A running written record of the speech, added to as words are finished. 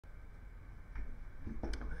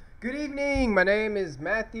Good evening, my name is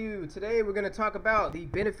Matthew. Today we're going to talk about the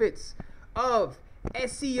benefits of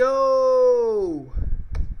SEO.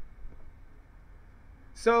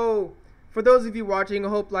 So, for those of you watching, I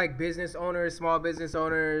hope like business owners, small business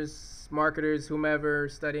owners, marketers, whomever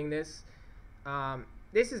studying this,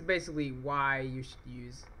 this is basically why you should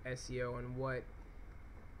use SEO and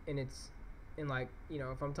like,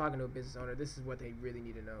 if I'm talking to a business owner, this is what they really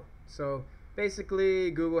need to know. So,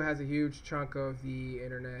 basically, Google has a huge chunk of the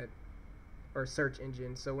internet or search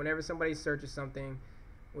engine. So whenever somebody searches something,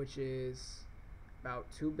 which is about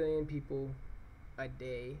 2 billion people a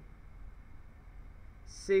day,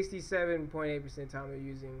 67.8% of the time they're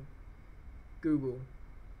using Google.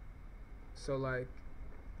 So like,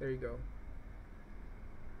 there you go.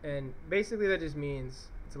 And basically that just means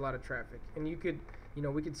it's a lot of traffic. And we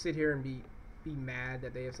could sit here and be mad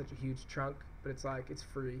that they have such a huge chunk, but it's like, it's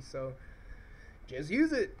free. So just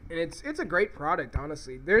use it, and it's a great product.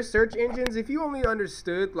 Honestly, their search engines, if you only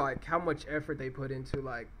understood like how much effort they put into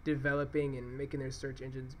like developing and making their search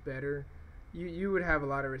engines better, you would have a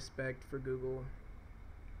lot of respect for Google.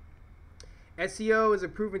 SEO is a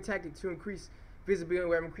proven tactic to increase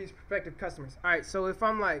visibility and increase prospective customers. All right, so if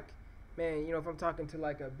I'm like, man, if I'm talking to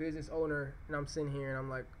like a business owner and I'm sitting here and I'm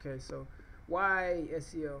like, okay, so why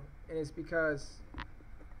SEO? And it's because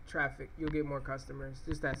traffic. You'll get more customers.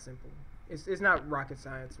 Just that simple. It's not rocket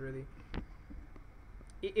science, really.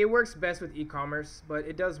 It works best with e-commerce, but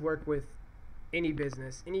it does work with any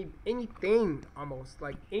business, anything almost,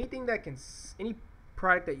 like anything that any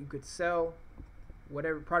product that you could sell,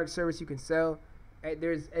 whatever product service you can sell,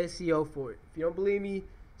 there's SEO for it. If you don't believe me,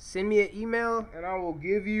 send me an email and I will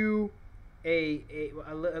give you a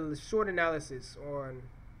short analysis on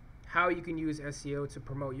how you can use SEO to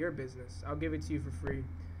promote your business. I'll give it to you for free.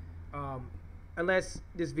 Unless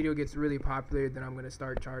this video gets really popular, then I'm gonna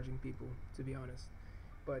start charging people, to be honest.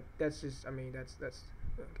 But that's just, that's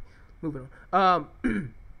okay. Moving on.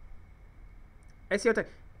 SEO tactics.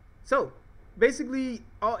 So basically,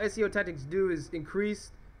 all SEO tactics do is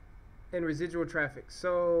increase in residual traffic.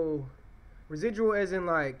 So residual, as in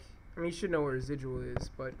like, you should know what residual is,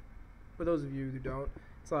 but for those of you who don't,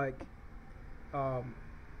 it's like,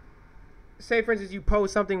 say for instance you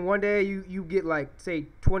post something one day, you get like say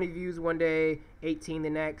 20 views one day, 18 the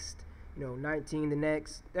next, 19 the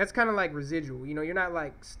next. That's kind of like residual. You're not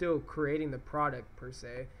like still creating the product per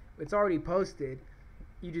se. It's already posted.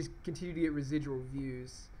 You just continue to get residual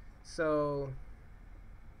views. So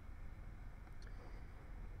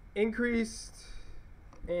increased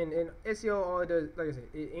in SEO, all it does, like I said,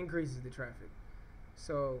 it increases the traffic.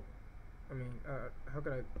 So how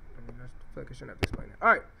could I feel like I shouldn't have to explain that.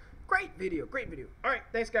 All right. Great video. All right,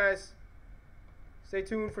 thanks guys. Stay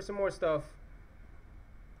tuned for some more stuff.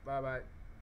 Bye bye.